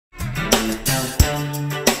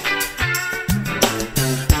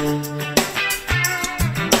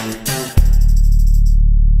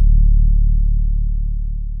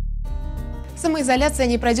Самоизоляция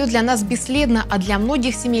не пройдет для нас бесследно, а для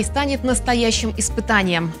многих семей станет настоящим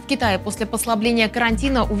испытанием. В Китае после послабления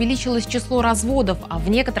карантина увеличилось число разводов, а в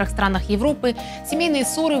некоторых странах Европы семейные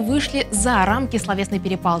ссоры вышли за рамки словесной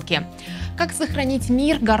перепалки. Как сохранить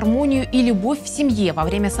мир, гармонию и любовь в семье во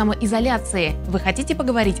время самоизоляции? Вы хотите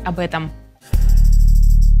поговорить об этом?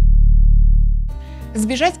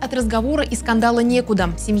 Сбежать от разговора и скандала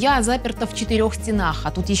некуда. Семья заперта в 4 стенах,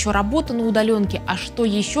 а тут еще работа на удаленке, а что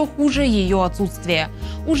еще хуже — ее отсутствие.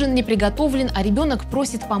 Ужин не приготовлен, а ребенок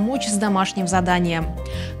просит помочь с домашним заданием.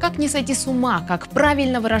 Как не сойти с ума, как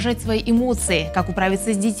правильно выражать свои эмоции, как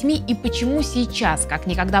управиться с детьми и почему сейчас, как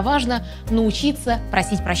никогда важно, научиться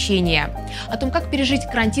просить прощения. О том, как пережить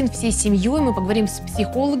карантин всей семьей, мы поговорим с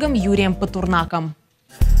психологом Юрием Потурнаком.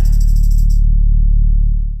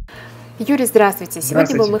 Юрий, здравствуйте.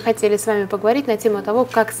 Сегодня мы хотели с вами поговорить на тему того,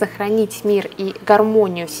 как сохранить мир и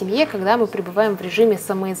гармонию в семье, когда мы пребываем в режиме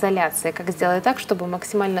самоизоляции. Как сделать так, чтобы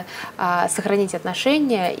максимально сохранить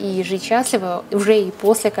отношения и жить счастливо уже и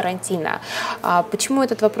после карантина. Почему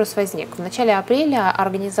этот вопрос возник? В начале апреля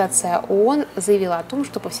организация ООН заявила о том,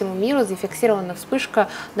 что по всему миру зафиксирована вспышка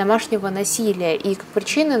домашнего насилия, и как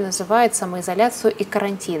причина называют самоизоляцию и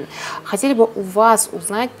карантин. Хотели бы у вас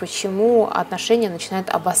узнать, почему отношения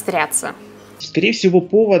начинают обостряться. Скорее всего,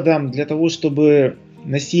 поводом для того, чтобы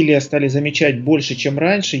насилие стали замечать больше, чем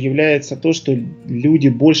раньше, является то, что люди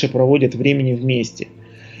больше проводят времени вместе.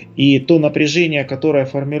 И то напряжение, которое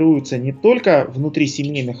формируется не только внутри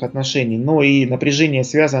семейных отношений, но и напряжение,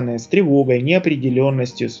 связанное с тревогой,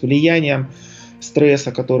 неопределенностью, с влиянием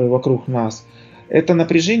стресса, который вокруг нас. Это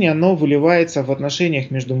напряжение, оно выливается в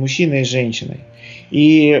отношениях между мужчиной и женщиной.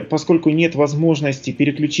 И поскольку нет возможности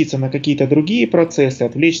переключиться на какие-то другие процессы,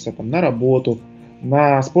 отвлечься на работу,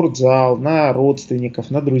 на спортзал, на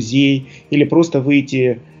родственников, на друзей или просто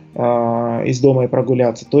выйти из дома и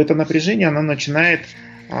прогуляться, то это напряжение, оно начинает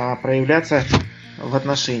проявляться в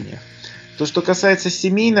отношениях. То, что касается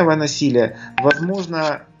семейного насилия,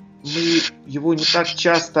 возможно, мы его не так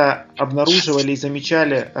часто обнаруживали и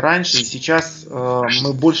замечали раньше, и сейчас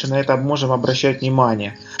мы больше на это можем обращать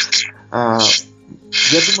внимание.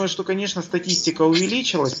 Я думаю, что, конечно, статистика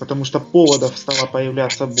увеличилась, потому что поводов стало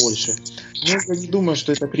появляться больше. Но я не думаю,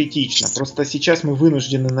 что это критично. Просто сейчас мы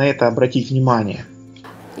вынуждены на это обратить внимание.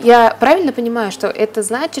 Я правильно понимаю, что это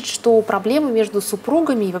значит, что проблемы между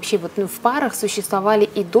супругами и вообще в парах существовали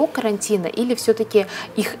и до карантина, или все-таки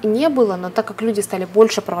их не было, но так как люди стали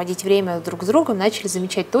больше проводить время друг с другом, начали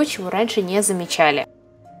замечать то, чего раньше не замечали?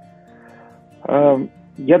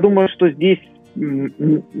 Я думаю, что здесь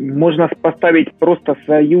можно поставить просто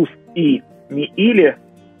союз «и», не «или»,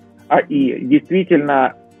 а «и».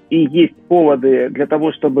 Действительно, и есть поводы для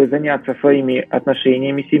того, чтобы заняться своими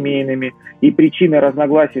отношениями семейными, и причины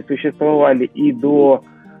разногласий существовали и до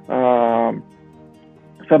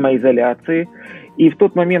самоизоляции. И в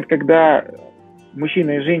тот момент, когда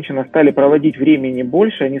мужчина и женщина стали проводить времени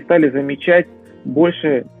больше, они стали замечать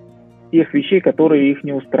больше тех вещей, которые их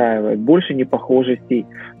не устраивают, больше непохожестей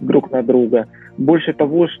друг на друга, больше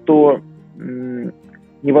того, что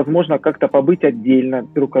невозможно как-то побыть отдельно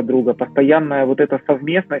друг от друга. Постоянная вот эта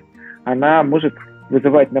совместность, она может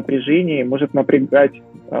вызывать напряжение, может напрягать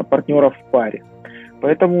партнеров в паре.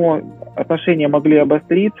 Поэтому отношения могли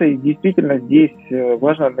обостриться, и действительно здесь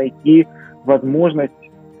важно найти возможность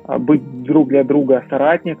быть друг для друга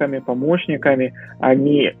соратниками, помощниками, а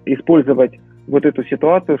не использовать вот эту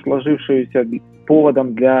ситуацию, сложившуюся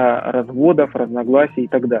поводом для разводов, разногласий и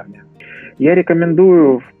так далее. Я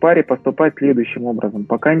рекомендую в паре поступать следующим образом.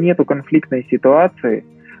 Пока нету конфликтной ситуации,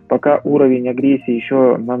 пока уровень агрессии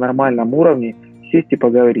еще на нормальном уровне, сесть и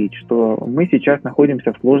поговорить, что мы сейчас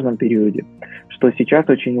находимся в сложном периоде, что сейчас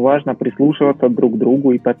очень важно прислушиваться друг к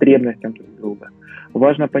другу и потребностям друг друга.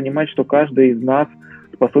 Важно понимать, что каждый из нас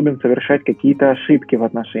способен совершать какие-то ошибки в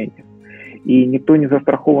отношениях, и никто не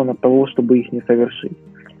застрахован от того, чтобы их не совершить.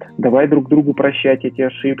 Давай друг другу прощать эти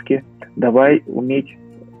ошибки, давай уметь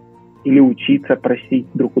или учиться просить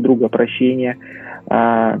друг у друга прощения,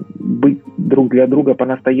 быть друг для друга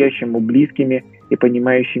по-настоящему близкими и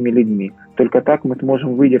понимающими людьми. Только так мы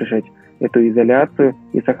сможем выдержать эту изоляцию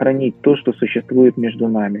и сохранить то, что существует между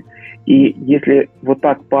нами. И если вот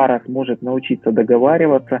так пара сможет научиться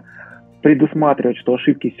договариваться, предусматривать, что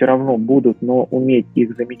ошибки все равно будут, но уметь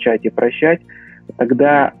их замечать и прощать,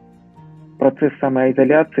 тогда процесс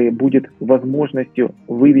самоизоляции будет возможностью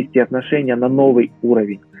вывести отношения на новый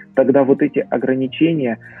уровень. Тогда вот эти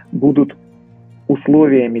ограничения будут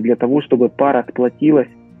условиями для того, чтобы пара сплотилась,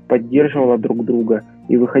 поддерживала друг друга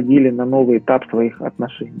и выходили на новый этап своих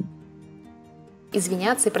отношений.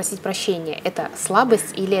 Извиняться и просить прощения – это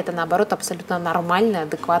слабость или это, наоборот, абсолютно нормальное,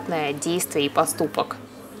 адекватное действие и поступок?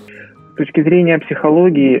 С точки зрения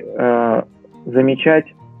психологии,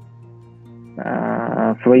 замечать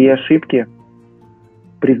свои ошибки,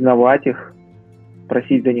 признавать их,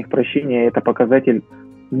 просить за них прощения – это показатель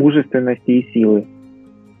мужественности и силы.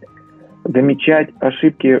 Замечать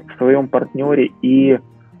ошибки в своем партнере и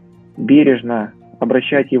бережно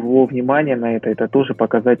обращать его внимание на это тоже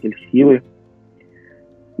показатель силы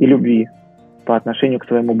и любви по отношению к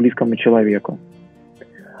своему близкому человеку.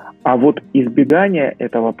 А вот избегание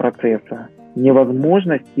этого процесса,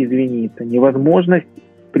 невозможность извиниться, невозможность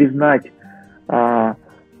признать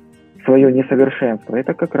свое несовершенство,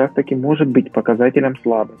 это как раз-таки может быть показателем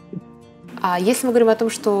слабости. А если мы говорим о том,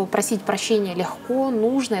 что просить прощения легко,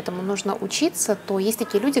 нужно, этому нужно учиться, то есть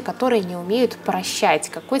такие люди, которые не умеют прощать.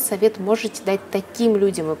 Какой совет можете дать таким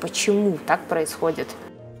людям и почему так происходит?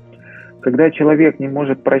 Когда человек не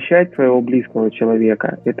может прощать своего близкого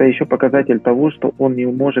человека, это еще показатель того, что он не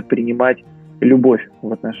может принимать любовь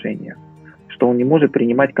в отношениях, что он не может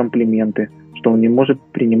принимать комплименты, что он не может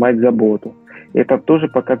принимать заботу. Это тоже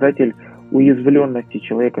показатель уязвленности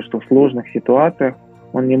человека, что в сложных ситуациях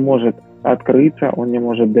он не может открыться, он не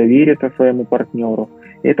может довериться своему партнеру.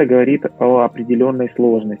 Это говорит о определенной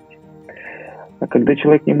сложности. А когда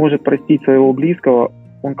человек не может простить своего близкого,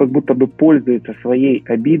 он как будто бы пользуется своей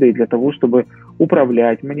обидой для того, чтобы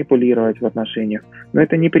управлять, манипулировать в отношениях. Но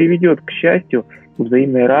это не приведет к счастью, к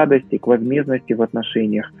взаимной радости, к возмездности в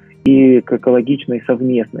отношениях и к экологичной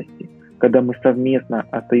совместности. Когда мы совместно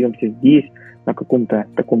остаемся здесь, на каком-то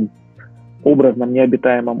таком образном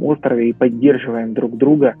необитаемом острове и поддерживаем друг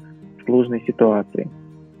друга в сложной ситуации.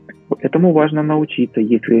 Этому важно научиться,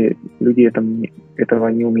 если люди этого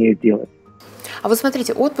не умеют делать. А вот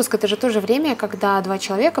смотрите, отпуск – это же тоже время, когда два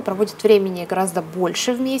человека проводят времени гораздо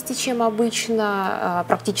больше вместе, чем обычно,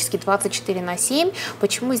 практически 24/7.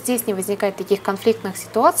 Почему здесь не возникает таких конфликтных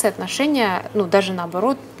ситуаций, отношения, даже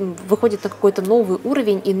наоборот, выходят на какой-то новый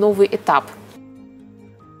уровень и новый этап?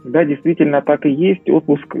 Да, действительно так и есть.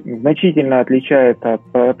 Отпуск значительно отличается от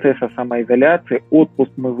процесса самоизоляции. Отпуск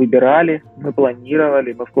мы выбирали, мы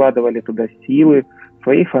планировали, мы вкладывали туда силы,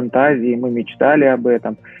 свои фантазии, мы мечтали об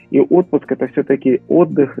этом. И отпуск – это все-таки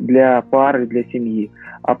отдых для пары, для семьи.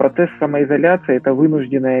 А процесс самоизоляции – это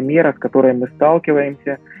вынужденная мера, с которой мы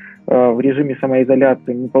сталкиваемся. В режиме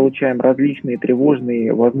самоизоляции мы получаем различные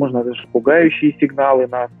тревожные, возможно, даже пугающие сигналы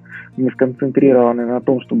нас. Мы сконцентрированы на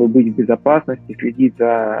том, чтобы быть в безопасности, следить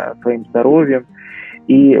за своим здоровьем.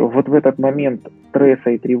 И вот в этот момент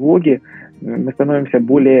стресса и тревоги мы становимся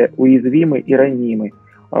более уязвимы и ранимы.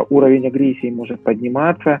 Уровень агрессии может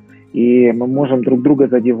подниматься, и мы можем друг друга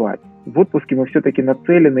задевать. В отпуске мы все-таки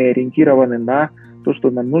нацелены и ориентированы на то, что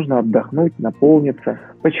нам нужно отдохнуть, наполниться.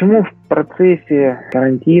 Почему в процессе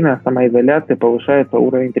карантина, самоизоляции повышается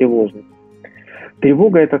уровень тревожности?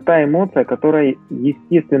 Тревога – это та эмоция, которая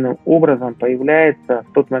естественным образом появляется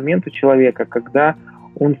в тот момент у человека, когда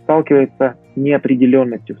он сталкивается с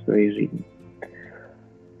неопределенностью в своей жизни.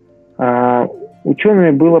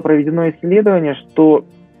 Учеными было проведено исследование, что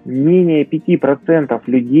менее 5%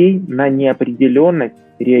 людей на неопределенность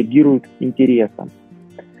реагируют интересом.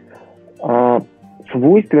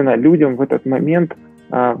 Свойственно людям в этот момент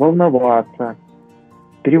волноваться,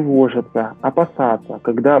 тревожиться, опасаться,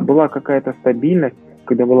 когда была какая-то стабильность,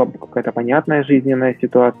 когда была какая-то понятная жизненная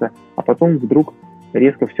ситуация, а потом вдруг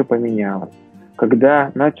резко все поменялось.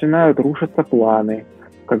 Когда начинают рушиться планы,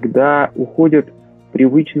 когда уходят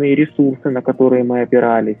привычные ресурсы, на которые мы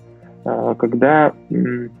опирались, когда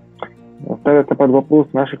ставятся под вопрос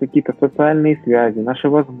наши какие-то социальные связи, наши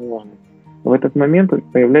возможности. В этот момент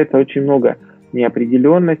появляется очень много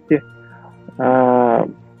неопределенности,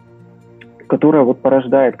 которая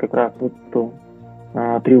порождает как раз эту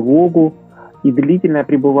тревогу, и длительное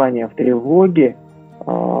пребывание в тревоге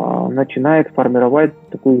начинает формировать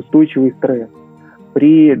такой устойчивый стресс.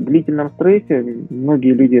 При длительном стрессе,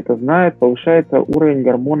 многие люди это знают, повышается уровень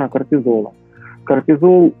гормона кортизола.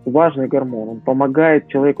 Кортизол – важный гормон, он помогает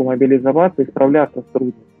человеку мобилизоваться и справляться с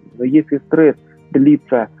трудностями. Но если стресс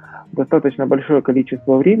длится достаточно большое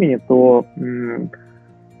количество времени, то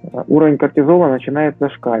уровень кортизола начинает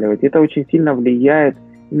зашкаливать. Это очень сильно влияет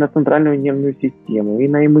и на центральную нервную систему, и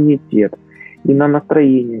на иммунитет, и на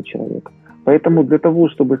настроение человека. Поэтому для того,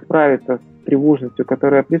 чтобы справиться с тревожностью,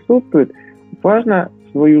 которая присутствует, важно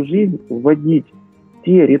в свою жизнь вводить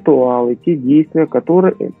те ритуалы, те действия,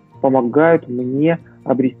 которые помогают мне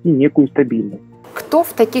обрести некую стабильность. Кто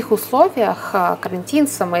в таких условиях, карантин,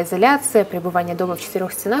 самоизоляция, пребывание дома в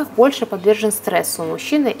четырех стенах, больше подвержен стрессу,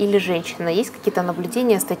 мужчина или женщина? Есть какие-то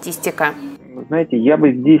наблюдения, статистика? Знаете, я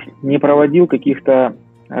бы здесь не проводил каких-то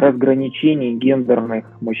разграничений гендерных,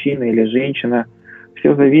 мужчина или женщина.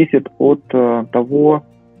 Все зависит от того,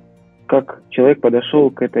 как человек подошел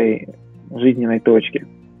к этой жизненной точке.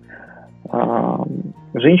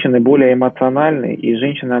 Женщины более эмоциональны, и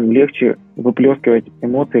женщинам легче выплескивать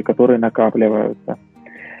эмоции, которые накапливаются.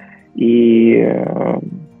 И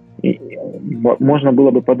можно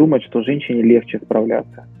было бы подумать, что женщине легче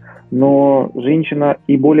справляться. Но женщина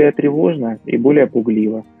и более тревожна, и более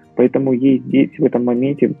пуглива. Поэтому ей здесь, в этом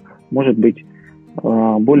моменте, может быть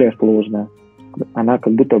более сложно. Она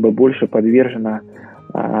как будто бы больше подвержена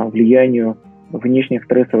влиянию внешних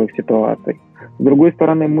стрессовых ситуаций. С другой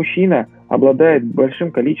стороны, мужчина обладает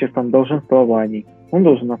большим количеством долженствований. Он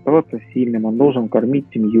должен оставаться сильным, он должен кормить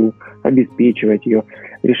семью, обеспечивать ее,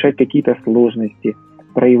 решать какие-то сложности,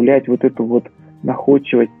 проявлять вот эту вот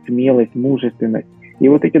находчивость, смелость, мужественность. И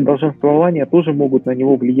вот эти долженствования тоже могут на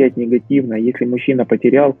него влиять негативно. Если мужчина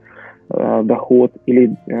потерял доход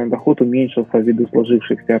или доход уменьшился ввиду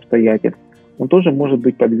сложившихся обстоятельств, он тоже может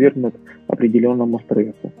быть подвергнут определенному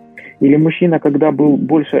стрессу. Или мужчина, когда был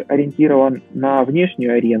больше ориентирован на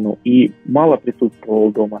внешнюю арену и мало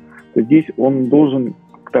присутствовал дома, то здесь он должен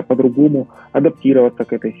как-то по-другому адаптироваться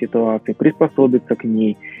к этой ситуации, приспособиться к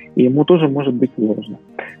ней, и ему тоже может быть сложно.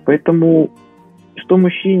 Поэтому что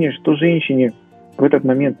мужчине, что женщине в этот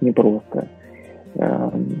момент непросто.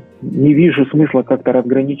 Не вижу смысла как-то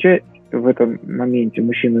разграничать в этом моменте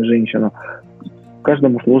мужчину и женщину.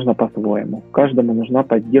 Каждому сложно по-своему, каждому нужна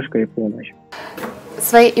поддержка и помощь.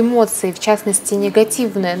 Свои эмоции, в частности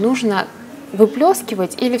негативные, нужно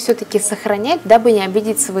выплескивать или все-таки сохранять, дабы не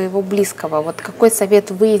обидеть своего близкого? Вот какой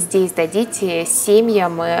совет вы здесь дадите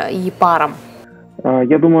семьям и парам?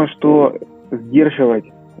 Я думаю, что сдерживать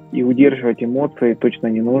и удерживать эмоции точно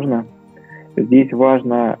не нужно. Здесь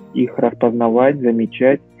важно их распознавать,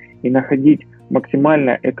 замечать и находить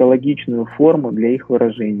максимально экологичную форму для их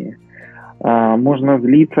выражения. Можно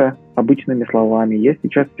злиться обычными словами: «Я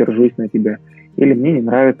сейчас сержусь на тебя», или «Мне не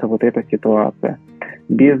нравится вот эта ситуация»,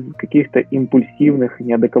 без каких-то импульсивных,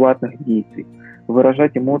 неадекватных действий.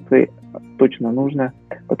 Выражать эмоции точно нужно,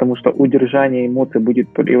 потому что удержание эмоций будет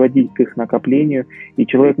приводить к их накоплению, и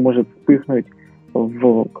человек может вспыхнуть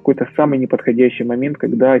в какой-то самый неподходящий момент,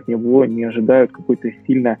 когда от него не ожидают какой-то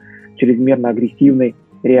сильно чрезмерно агрессивной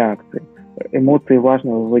реакции. Эмоции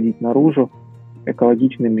важно выводить наружу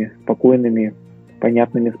экологичными, спокойными,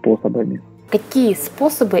 понятными способами. Какие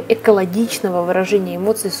способы экологичного выражения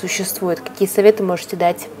эмоций существуют? Какие советы можете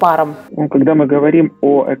дать парам? Когда мы говорим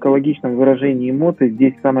о экологичном выражении эмоций,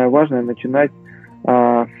 здесь самое важное начинать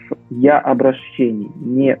с «я-обращений».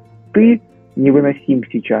 Не «ты невыносим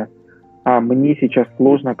сейчас», а «мне сейчас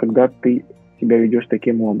сложно, когда ты себя ведешь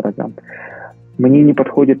таким образом». «Мне не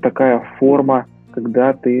подходит такая форма,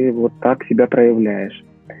 когда ты вот так себя проявляешь».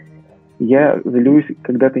 «Я злюсь,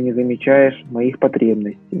 когда ты не замечаешь моих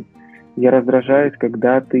потребностей». «Я раздражаюсь,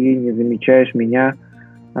 когда ты не замечаешь меня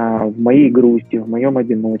в моей грусти, в моем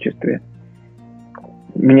одиночестве».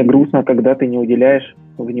 «Мне грустно, когда ты не уделяешь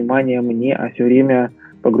внимания мне, а все время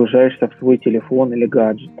погружаешься в свой телефон или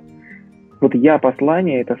гаджет». Вот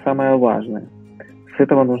 «я-послание» — это самое важное. С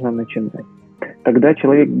этого нужно начинать. Тогда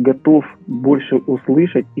человек готов больше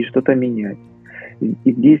услышать и что-то менять.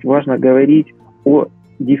 И здесь важно говорить о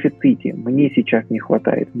дефиците. «Мне сейчас не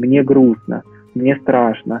хватает», «мне грустно», «мне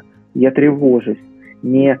страшно», «я тревожусь».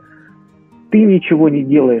 Не «ты ничего не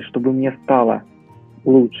делаешь, чтобы мне стало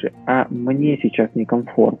лучше», а «мне сейчас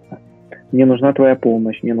некомфортно». «Мне нужна твоя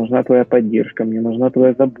помощь, мне нужна твоя поддержка, мне нужна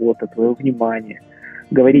твоя забота, твое внимание».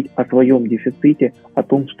 Говорить о своем дефиците, о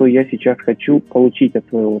том, что я сейчас хочу получить от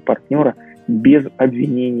своего партнера, без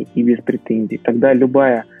обвинений и без претензий. Тогда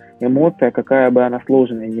любая эмоция, какая бы она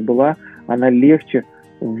сложная ни была, она легче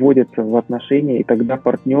вводится в отношения, и тогда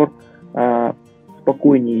партнер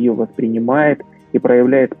спокойнее ее воспринимает и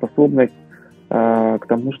проявляет способность к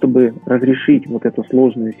тому, чтобы разрешить вот эту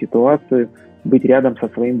сложную ситуацию, быть рядом со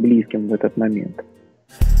своим близким в этот момент.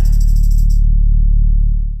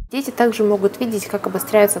 Дети также могут видеть, как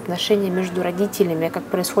обостряются отношения между родителями, как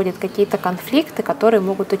происходят какие-то конфликты, которые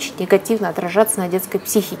могут очень негативно отражаться на детской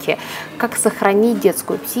психике. Как сохранить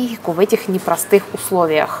детскую психику в этих непростых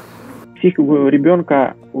условиях? Психику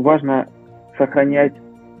ребенка важно сохранять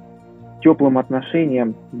теплым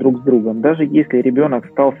отношениям друг с другом. Даже если ребенок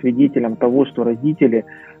стал свидетелем того, что родители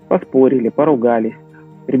поспорили, поругались,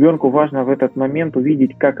 ребенку важно в этот момент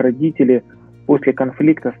увидеть, как родители после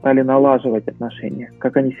конфликта стали налаживать отношения,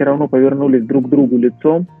 как они все равно повернулись друг к другу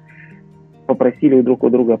лицом, попросили друг у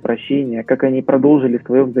друга прощения, как они продолжили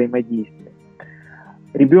свое взаимодействие.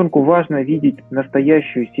 Ребенку важно видеть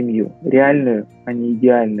настоящую семью, реальную, а не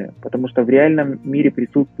идеальную, потому что в реальном мире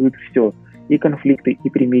присутствует все, и конфликты, и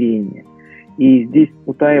примирения. И здесь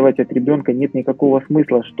утаивать от ребенка нет никакого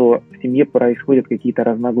смысла, что в семье происходят какие-то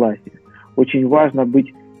разногласия. Очень важно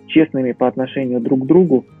быть честными по отношению друг к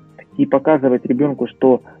другу и показывать ребенку,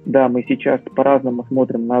 что да, мы сейчас по-разному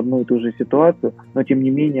смотрим на одну и ту же ситуацию, но тем не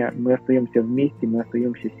менее мы остаемся вместе, мы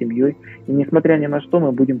остаемся семьей, и несмотря ни на что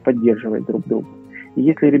мы будем поддерживать друг друга. И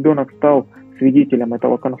если ребенок стал свидетелем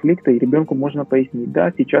этого конфликта, и ребенку можно пояснить,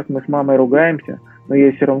 да, сейчас мы с мамой ругаемся, но я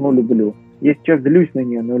ее все равно люблю. Я сейчас злюсь на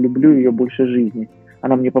нее, но люблю ее больше жизни.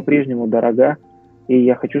 Она мне по-прежнему дорога, и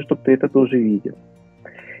я хочу, чтобы ты это тоже видел.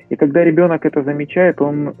 И когда ребенок это замечает,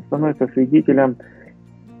 он становится свидетелем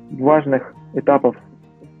важных этапов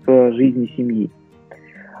в жизни семьи.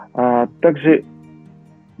 Также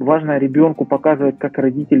важно ребенку показывать, как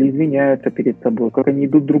родители извиняются перед собой, как они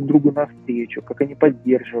идут друг другу навстречу, как они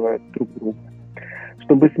поддерживают друг друга.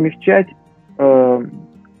 Чтобы смягчать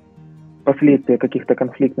последствия каких-то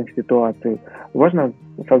конфликтных ситуаций, важно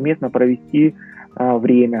совместно провести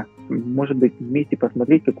время, может быть, вместе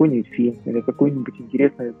посмотреть какой-нибудь фильм или какую-нибудь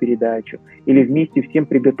интересную передачу, или вместе всем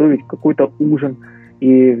приготовить какой-то ужин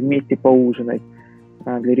и вместе поужинать.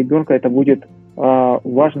 Для ребенка это будет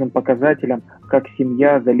важным показателем, как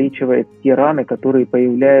семья залечивает те раны, которые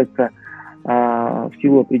появляются в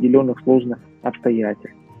силу определенных сложных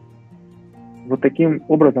обстоятельств. Вот таким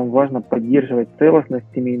образом важно поддерживать целостность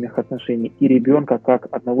семейных отношений и ребенка как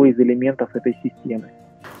одного из элементов этой системы.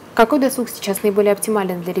 Какой досуг сейчас наиболее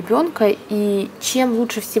оптимален для ребенка и чем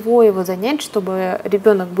лучше всего его занять, чтобы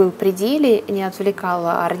ребенок был в пределе, не отвлекал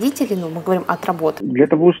родителей, мы говорим от работы? Для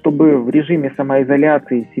того, чтобы в режиме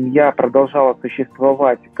самоизоляции семья продолжала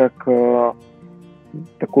существовать как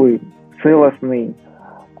такой целостный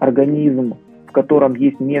организм, в котором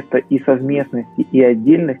есть место и совместности, и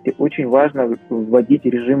отдельности, очень важно вводить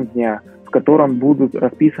режим дня, в котором будут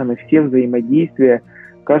расписаны все взаимодействия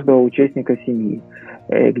каждого участника семьи,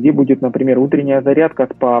 где будет, например, утренняя зарядка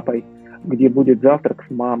с папой, где будет завтрак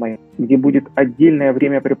с мамой, где будет отдельное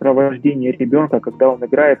времяпрепровождение ребенка, когда он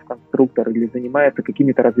играет в конструктор или занимается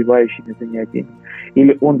какими-то развивающими занятиями,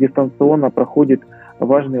 или он дистанционно проходит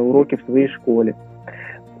важные уроки в своей школе.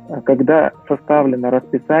 Когда составлено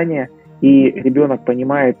расписание, и ребенок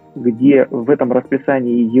понимает, где в этом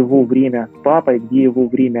расписании его время с папой, где его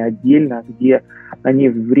время отдельно, где они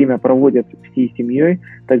время проводят всей семьей,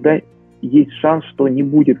 тогда есть шанс, что не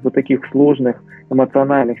будет вот таких сложных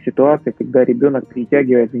эмоциональных ситуаций, когда ребенок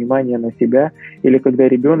перетягивает внимание на себя или когда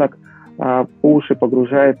ребенок по уши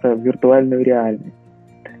погружается в виртуальную реальность.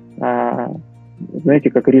 Знаете,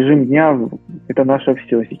 как режим дня – это наше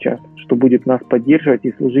все сейчас, что будет нас поддерживать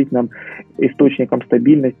и служить нам источником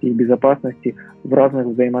стабильности и безопасности в разных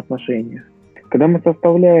взаимоотношениях. Когда мы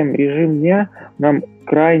составляем режим дня, нам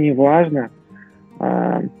крайне важно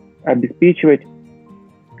обеспечивать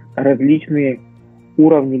различные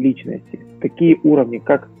уровни личности. Такие уровни,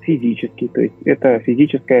 как физический, то есть это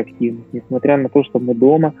физическая активность. Несмотря на то, что мы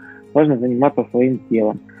дома, важно заниматься своим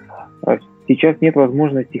телом. Сейчас нет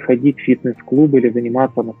возможности ходить в фитнес-клуб или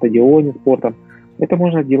заниматься на стадионе спортом. Это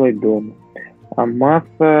можно делать дома.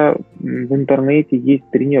 Масса в интернете есть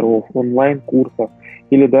тренеров, онлайн-курсов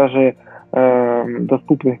или даже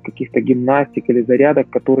доступных каких-то гимнастик или зарядок,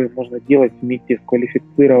 которые можно делать вместе с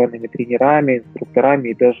квалифицированными тренерами, инструкторами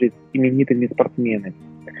и даже с именитыми спортсменами.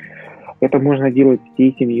 Это можно делать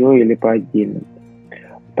всей семьей или по отдельности.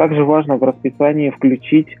 Также важно в расписании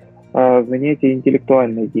включить занятия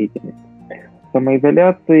интеллектуальной деятельности. В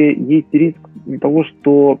самоизоляции есть риск того,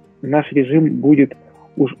 что наш режим будет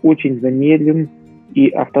уж очень замедлен и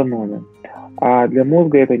автономен. А для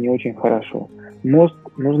мозга это не очень хорошо. Мозг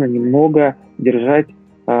нужно немного держать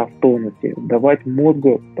в тонусе, давать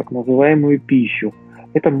мозгу так называемую пищу.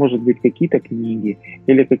 Это может быть какие-то книги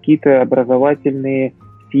или какие-то образовательные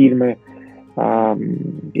фильмы,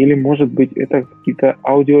 или может быть это какие-то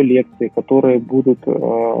аудиолекции, которые будут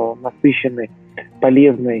насыщены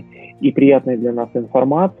полезной и приятной для нас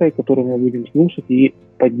информацией, которую мы будем слушать и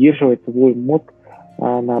поддерживать свой мозг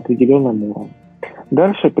на определенном уровне.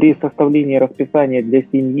 Дальше при составлении расписания для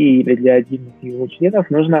семьи или для отдельных его членов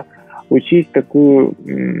нужно учесть такой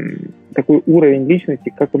уровень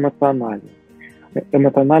личности, как эмоциональный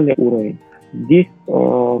уровень. Здесь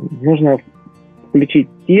нужно включить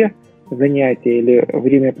те занятия или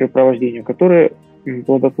времяпрепровождения, которые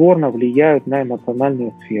плодотворно влияют на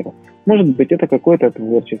эмоциональную сферу. Может быть, это какое-то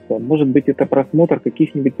творчество, может быть, это просмотр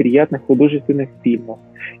каких-нибудь приятных художественных фильмов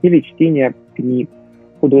или чтение книг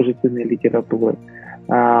художественной литературы.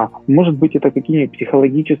 Может быть, это какие-нибудь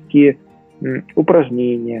психологические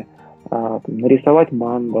упражнения, нарисовать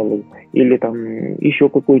мандалу или там еще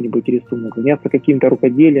какой-нибудь рисунок, заняться каким-то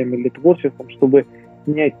рукоделием или творчеством, чтобы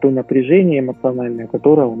снять то напряжение эмоциональное,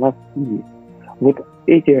 которое у нас есть. Вот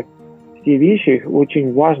эти все вещи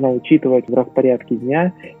очень важно учитывать в распорядке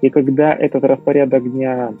дня, и когда этот распорядок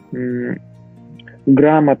дня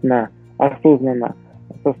грамотно, осознанно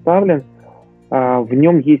составлен, в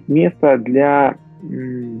нем есть место для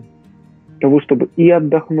того, чтобы и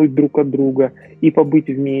отдохнуть друг от друга, и побыть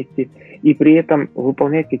вместе, и при этом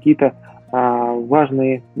выполнять какие-то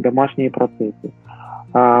важные домашние процессы.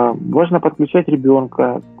 Важно подключать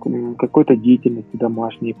ребенка к какой-то деятельности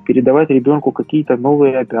домашней, передавать ребенку какие-то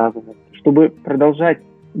новые обязанности. Чтобы продолжать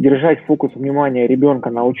держать фокус внимания ребенка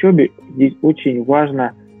на учебе, здесь очень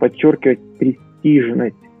важно подчеркивать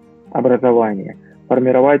престижность образования,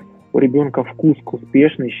 формировать у ребенка вкус к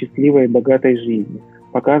успешной, счастливой и богатой жизни,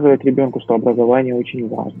 показывать ребенку, что образование очень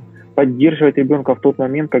важно, поддерживать ребенка в тот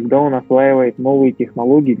момент, когда он осваивает новые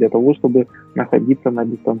технологии для того, чтобы находиться на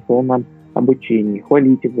дистанционном обучении,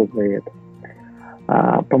 хвалить его за это,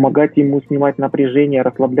 помогать ему снимать напряжение,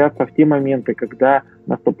 расслабляться в те моменты, когда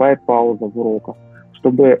наступает пауза в уроках,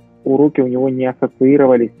 чтобы уроки у него не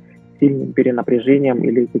ассоциировались с сильным перенапряжением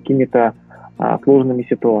или какими-то сложными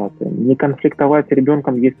ситуациями, не конфликтовать с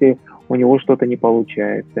ребенком, если у него что-то не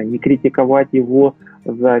получается, не критиковать его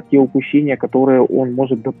за те упущения, которые он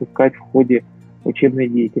может допускать в ходе учебной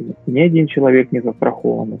деятельности. Ни один человек не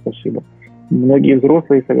застрахован от ошибок. Многие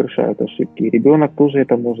взрослые совершают ошибки, и ребенок тоже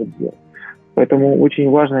это может делать. Поэтому очень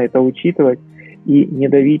важно это учитывать и не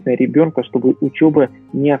давить на ребенка, чтобы учеба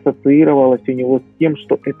не ассоциировалась у него с тем,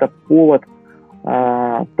 что это повод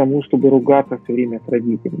к тому, чтобы ругаться все время с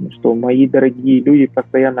родителями, что мои дорогие люди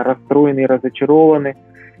постоянно расстроены и разочарованы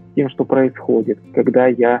тем, что происходит, когда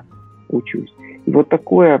я учусь. И вот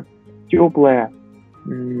такое теплое,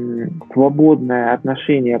 свободное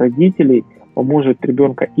отношение родителей поможет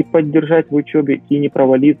ребенка и поддержать в учебе, и не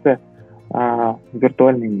провалиться в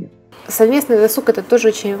виртуальный мир. Совместный досуг — это тоже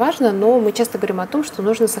очень важно, но мы часто говорим о том, что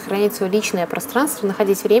нужно сохранять свое личное пространство,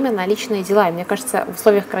 находить время на личные дела. И мне кажется, в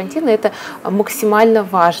условиях карантина это максимально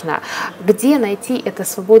важно. Где найти это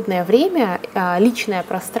свободное время, личное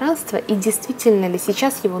пространство, и действительно ли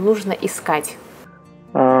сейчас его нужно искать?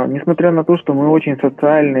 Несмотря на то, что мы очень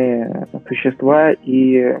социальные существа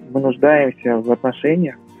и мы нуждаемся в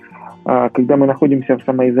отношениях, когда мы находимся в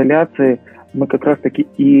самоизоляции, мы как раз-таки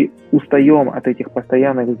и устаем от этих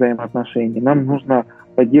постоянных взаимоотношений. Нам нужно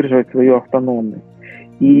поддерживать свою автономность.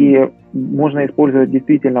 И можно использовать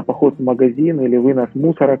действительно поход в магазин или вынос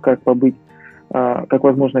мусора как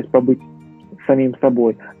возможность побыть самим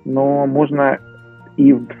собой. Но можно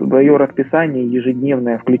и в свое расписание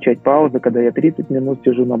ежедневное включать паузы, когда я 30 минут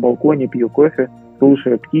сижу на балконе, пью кофе,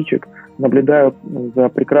 слушаю птичек, наблюдаю за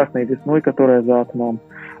прекрасной весной, которая за окном.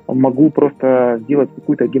 Могу просто сделать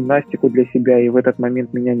какую-то гимнастику для себя, и в этот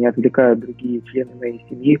момент меня не отвлекают другие члены моей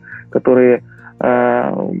семьи, которые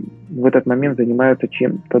в этот момент занимаются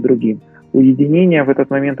чем-то другим. Уединение в этот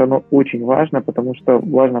момент, оно очень важно, потому что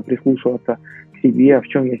важно прислушиваться к себе, в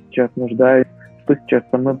чем я сейчас нуждаюсь, что сейчас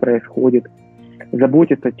со мной происходит.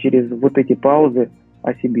 Заботиться через вот эти паузы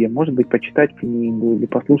о себе. Может быть, почитать книгу или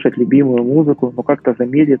послушать любимую музыку, но как-то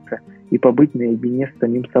замедлиться и побыть наедине с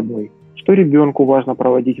самим собой. Что ребенку важно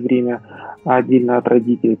проводить время отдельно от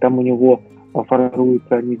родителей. Там у него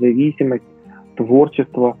формируется независимость,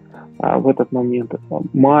 творчество в этот момент.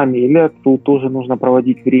 Маме или отцу тоже нужно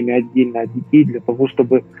проводить время отдельно от детей для того,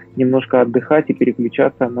 чтобы немножко отдыхать и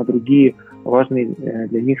переключаться на другие важные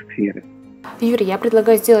для них сферы. Юрий, я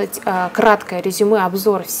предлагаю сделать краткое резюме,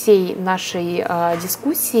 обзор всей нашей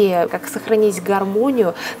дискуссии, как сохранить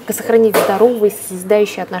гармонию, как сохранить здоровые,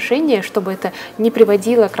 созидающие отношения, чтобы это не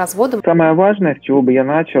приводило к разводам. Самое важное, с чего бы я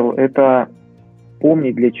начал, это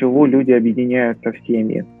помнить, для чего люди объединяются в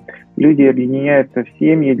семьи. Люди объединяются в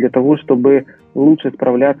семьи для того, чтобы лучше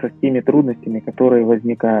справляться с теми трудностями, которые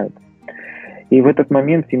возникают. И в этот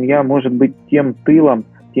момент семья может быть тем тылом,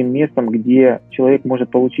 тем местом, где человек может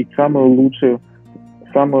получить самую лучшую,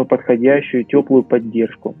 самую подходящую, теплую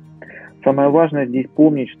поддержку. Самое важное здесь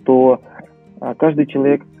помнить, что каждый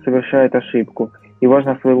человек совершает ошибку, и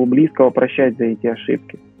важно своего близкого прощать за эти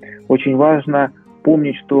ошибки. Очень важно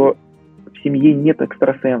помнить, что в семье нет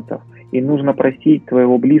экстрасенсов, и нужно просить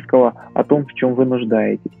своего близкого о том, в чем вы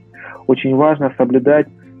нуждаетесь. Очень важно соблюдать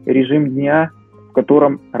режим дня, в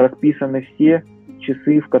котором расписаны все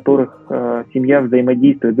часы, в которых семья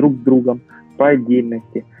взаимодействует друг с другом по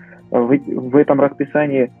отдельности. В этом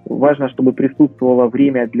расписании важно, чтобы присутствовало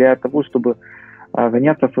время для того, чтобы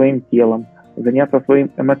заняться своим телом, заняться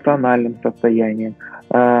своим эмоциональным состоянием,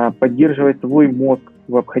 поддерживать свой мозг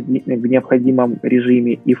в необходимом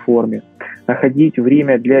режиме и форме, находить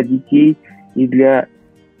время для детей и для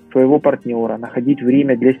своего партнера, находить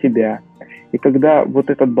время для себя. И когда вот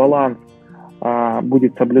этот баланс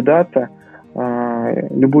будет соблюдаться,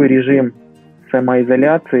 любой режим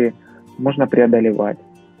самоизоляции можно преодолевать.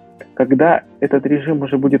 Когда этот режим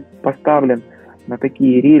уже будет поставлен на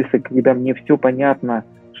такие рельсы, когда мне все понятно,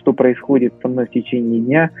 что происходит со мной в течение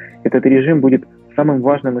дня, этот режим будет самым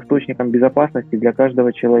важным источником безопасности для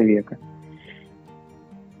каждого человека.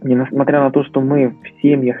 И несмотря на то, что мы в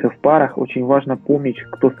семьях и в парах, очень важно помнить,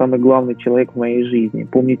 кто самый главный человек в моей жизни,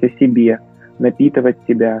 помнить о себе, напитывать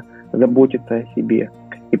себя, заботиться о себе.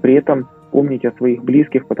 И при этом помнить о своих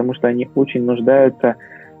близких, потому что они очень нуждаются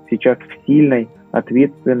сейчас в сильной,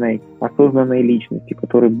 ответственной, осознанной личности,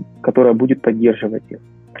 которая будет поддерживать их.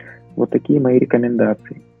 Вот такие мои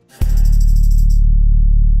рекомендации.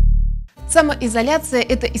 Самоизоляция –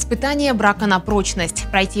 это испытание брака на прочность.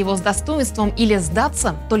 Пройти его с достоинством или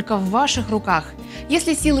сдаться только в ваших руках.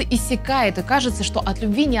 Если силы иссякают и кажется, что от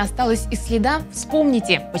любви не осталось и следа,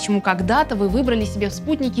 вспомните, почему когда-то вы выбрали себе в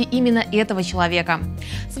спутники именно этого человека.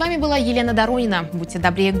 С вами была Елена Доронина. Будьте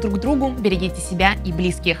добрее друг к другу, берегите себя и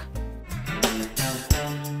близких.